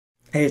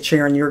Hey, it's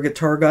Sharon, your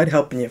guitar guide,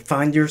 helping you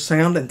find your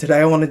sound, and today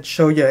I wanted to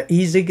show you an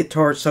easy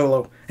guitar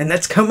solo, and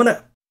that's coming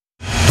up.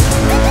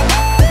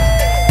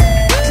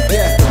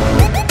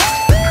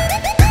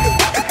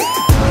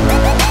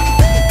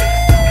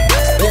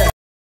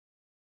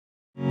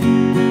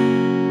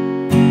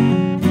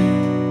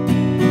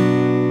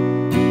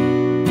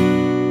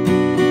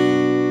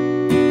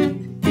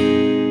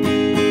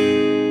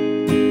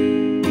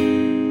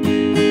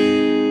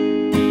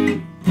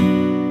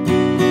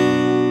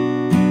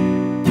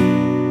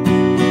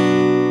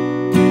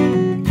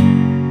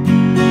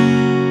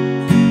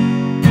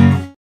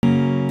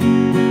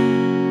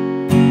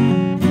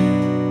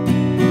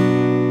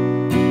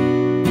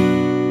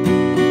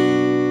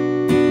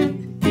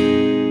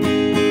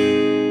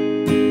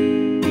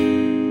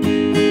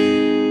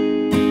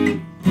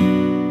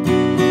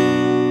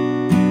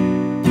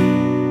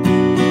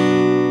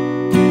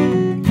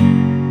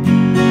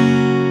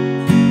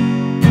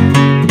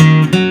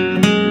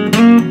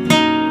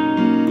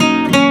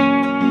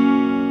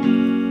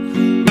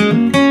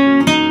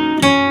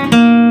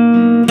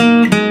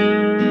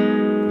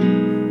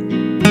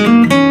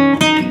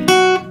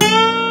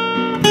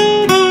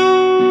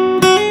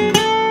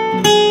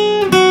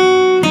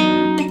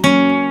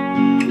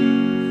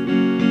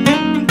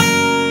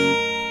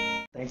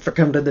 Thanks for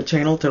coming to the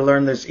channel to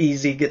learn this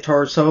easy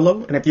guitar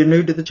solo, and if you're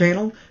new to the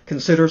channel,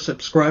 consider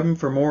subscribing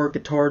for more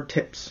guitar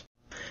tips.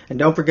 And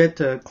don't forget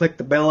to click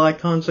the bell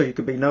icon so you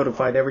can be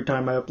notified every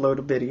time I upload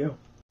a video.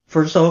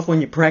 First off,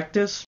 when you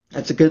practice,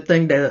 it's a good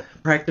thing to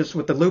practice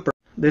with the looper.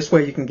 This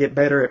way you can get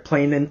better at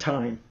playing in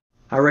time.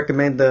 I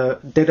recommend the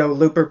Ditto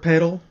Looper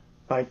Pedal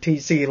by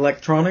TC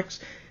Electronics.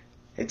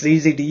 It's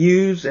easy to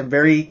use and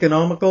very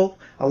economical.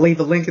 I'll leave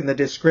a link in the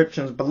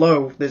descriptions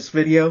below this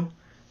video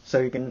so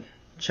you can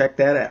check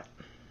that out.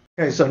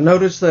 Okay, so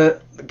notice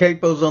that the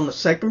capo's on the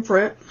 2nd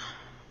fret,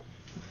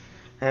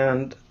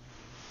 and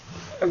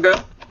I've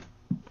got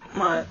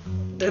my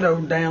Ditto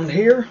down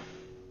here,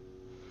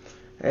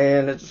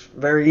 and it's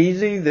very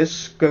easy.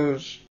 This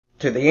goes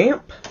to the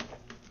amp,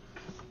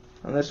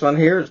 and this one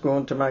here is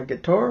going to my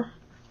guitar,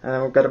 and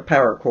then we've got a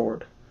power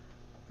cord.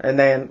 And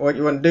then what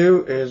you want to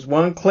do is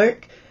one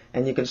click,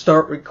 and you can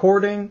start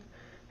recording,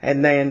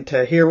 and then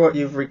to hear what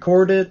you've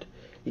recorded,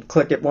 you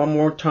click it one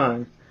more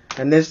time.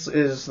 And this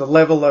is the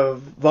level of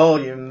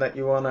volume that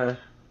you want to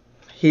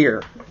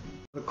hear.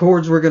 The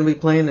chords we're going to be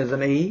playing is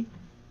an E.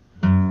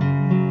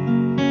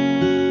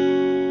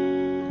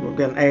 We've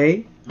got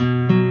an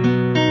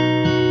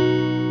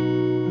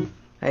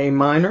A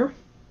minor,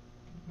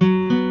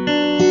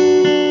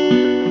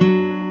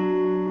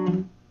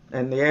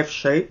 and the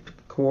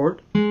F-shaped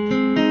chord.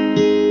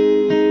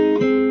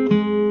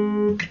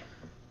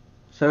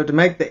 So to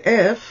make the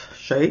F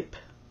shape,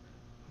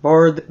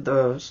 bar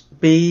the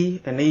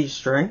B and E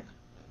string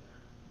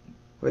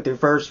with your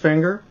 1st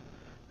finger.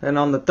 Then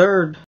on the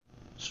 3rd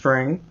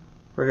string,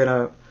 we're going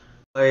to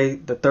play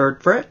the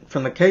 3rd fret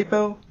from the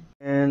capo,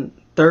 and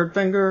 3rd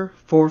finger,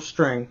 4th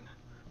string,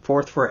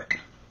 4th fret.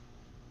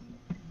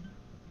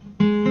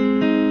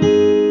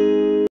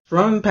 The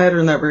strumming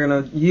pattern that we're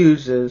going to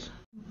use is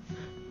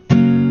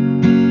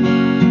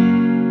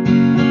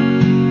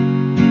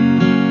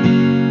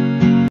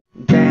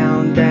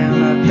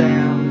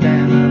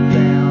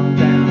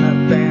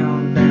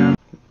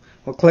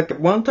click it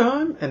one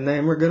time, and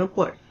then we're going to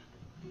play.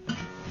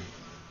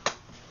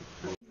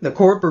 The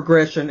chord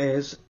progression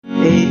is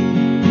E,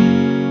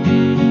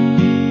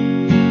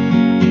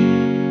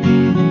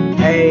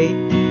 A,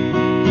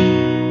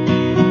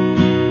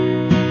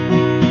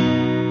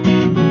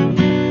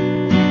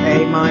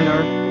 A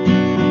minor,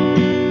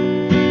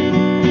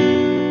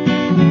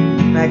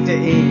 back to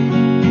E.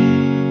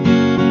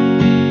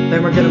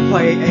 Then we're going to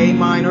play A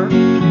minor,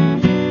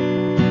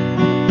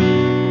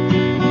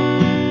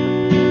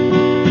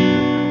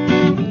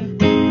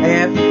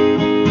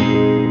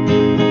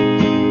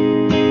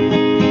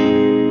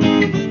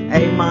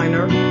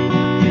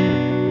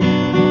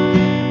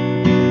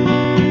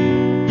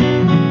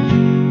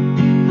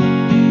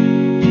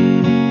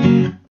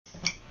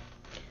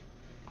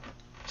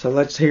 So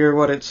let's hear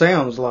what it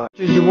sounds like.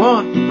 As you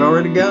want, you've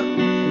already got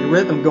your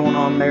rhythm going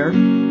on there.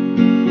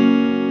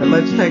 But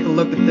let's take a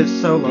look at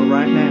this solo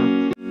right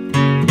now.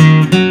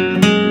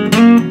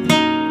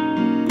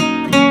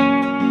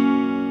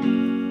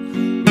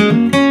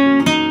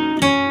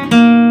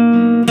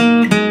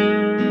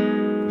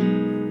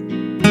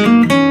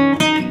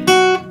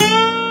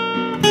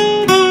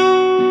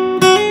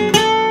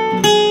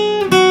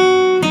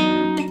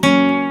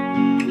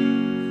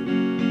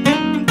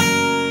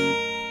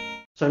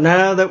 So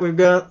now that we've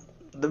got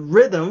the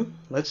rhythm,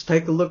 let's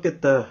take a look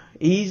at the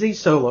easy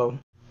solo.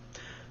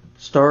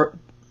 Start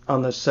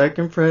on the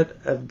 2nd fret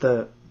of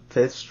the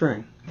 5th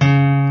string.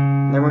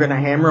 Then we're going to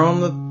hammer on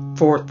the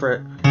 4th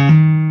fret.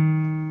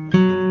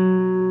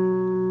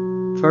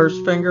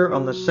 1st finger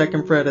on the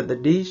 2nd fret of the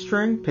D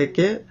string, pick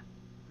it.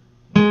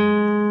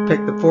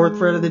 Pick the 4th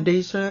fret of the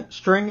D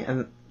string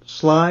and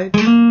slide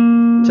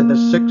to the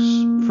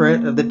 6th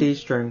fret of the D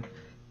string.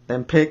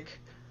 Then pick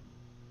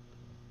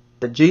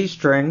the G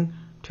string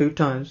 2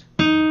 times,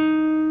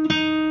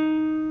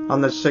 on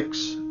the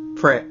 6th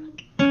fret.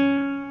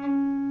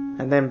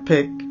 And then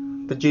pick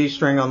the G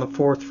string on the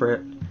 4th fret.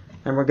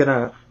 And we're going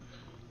to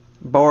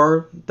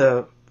bar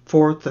the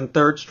 4th and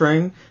 3rd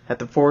string at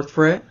the 4th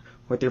fret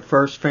with your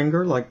first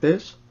finger like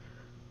this.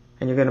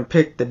 And you're going to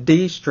pick the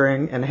D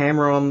string and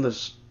hammer on the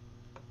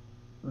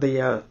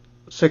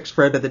 6th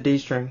fret of the D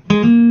string.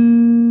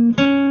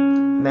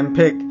 And then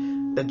pick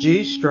the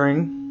G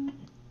string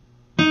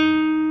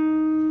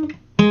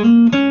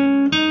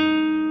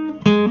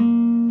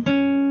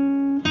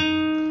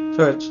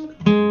so it's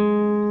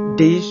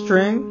D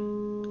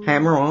string,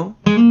 hammer on,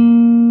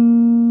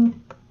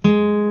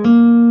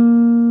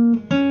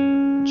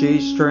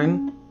 G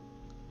string,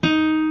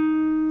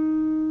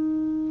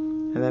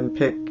 and then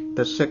pick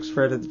the 6th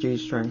fret of the G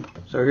string.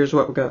 So here's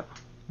what we got.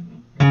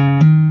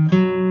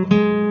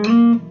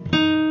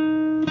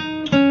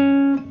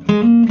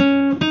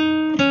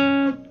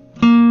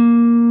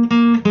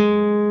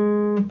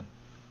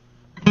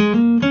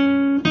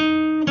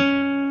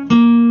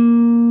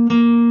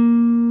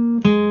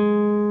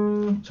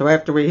 So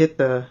after we hit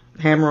the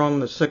hammer on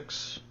the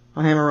 6th,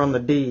 hammer on the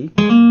D,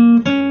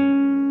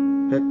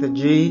 pick the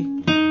G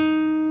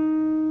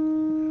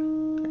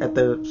at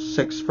the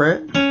 6th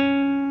fret,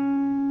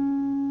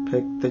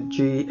 pick the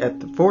G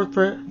at the 4th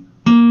fret,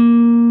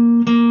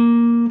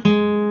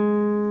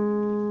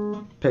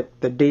 pick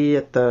the D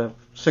at the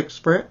 6th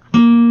fret,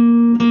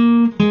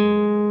 and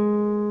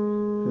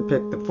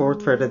pick the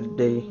 4th fret of the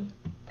D.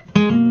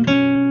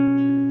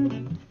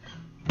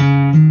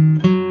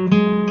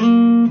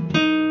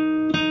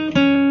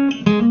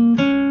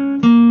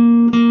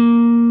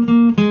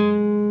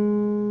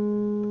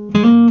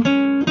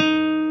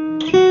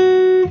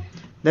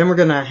 Then we're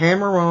going to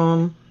hammer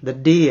on the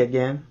D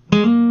again.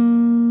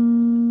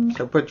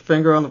 So put your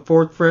finger on the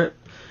 4th fret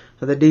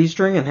of the D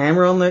string and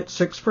hammer on that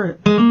 6th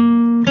fret.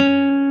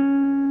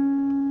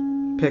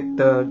 Pick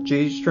the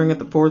G string at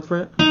the 4th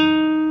fret.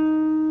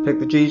 Pick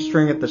the G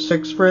string at the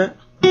 6th fret.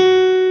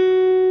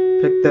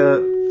 Pick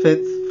the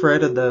 5th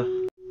fret of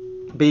the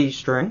B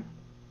string.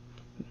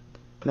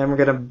 Then we're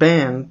going to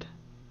bend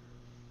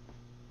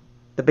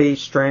the B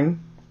string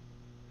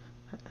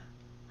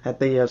at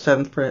the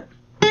 7th fret.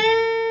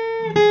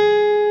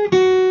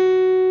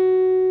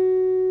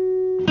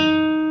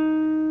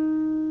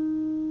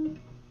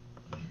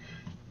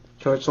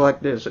 So it's like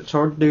this. It's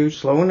hard to do,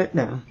 slowing it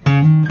down.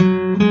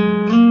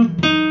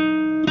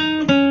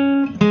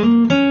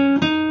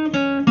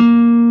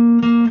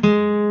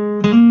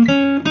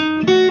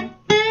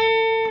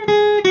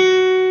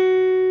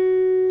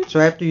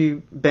 So after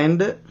you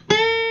bend it,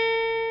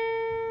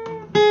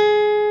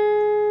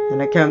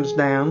 and it comes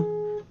down,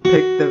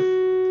 pick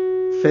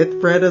the 5th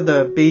fret of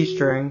the B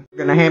string.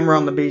 We're going to hammer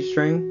on the B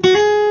string,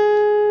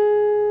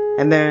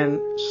 and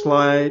then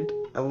slide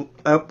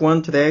up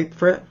one to the 8th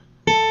fret.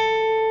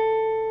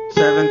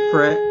 7th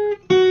fret,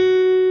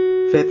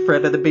 5th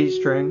fret of the B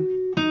string,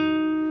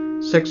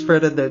 6th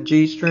fret of the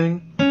G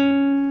string,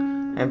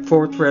 and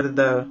 4th fret of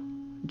the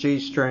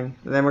G string.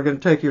 And then we're going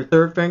to take your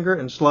 3rd finger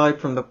and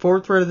slide from the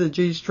 4th fret of the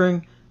G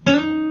string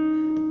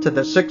to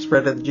the 6th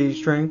fret of the G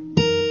string.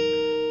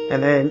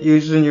 And then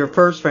using your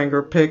 1st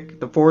finger,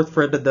 pick the 4th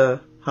fret of the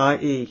high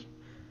E.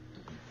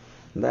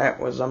 That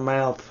was a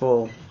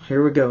mouthful.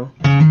 Here we go.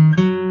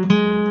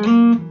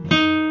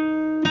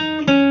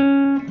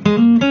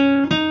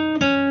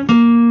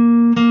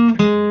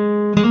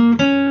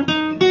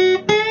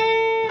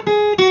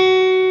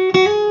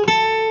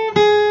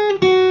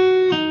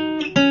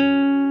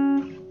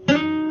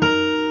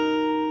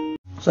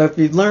 So if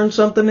you've learned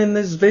something in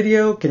this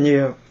video, can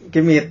you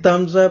give me a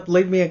thumbs up,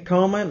 leave me a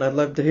comment? I'd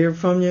love to hear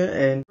from you.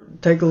 And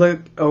take a look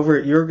over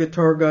at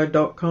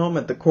YourGuitarGuide.com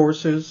at the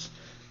courses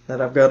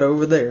that I've got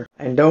over there.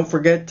 And don't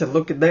forget to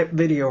look at that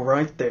video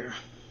right there.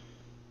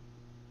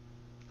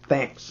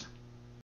 Thanks.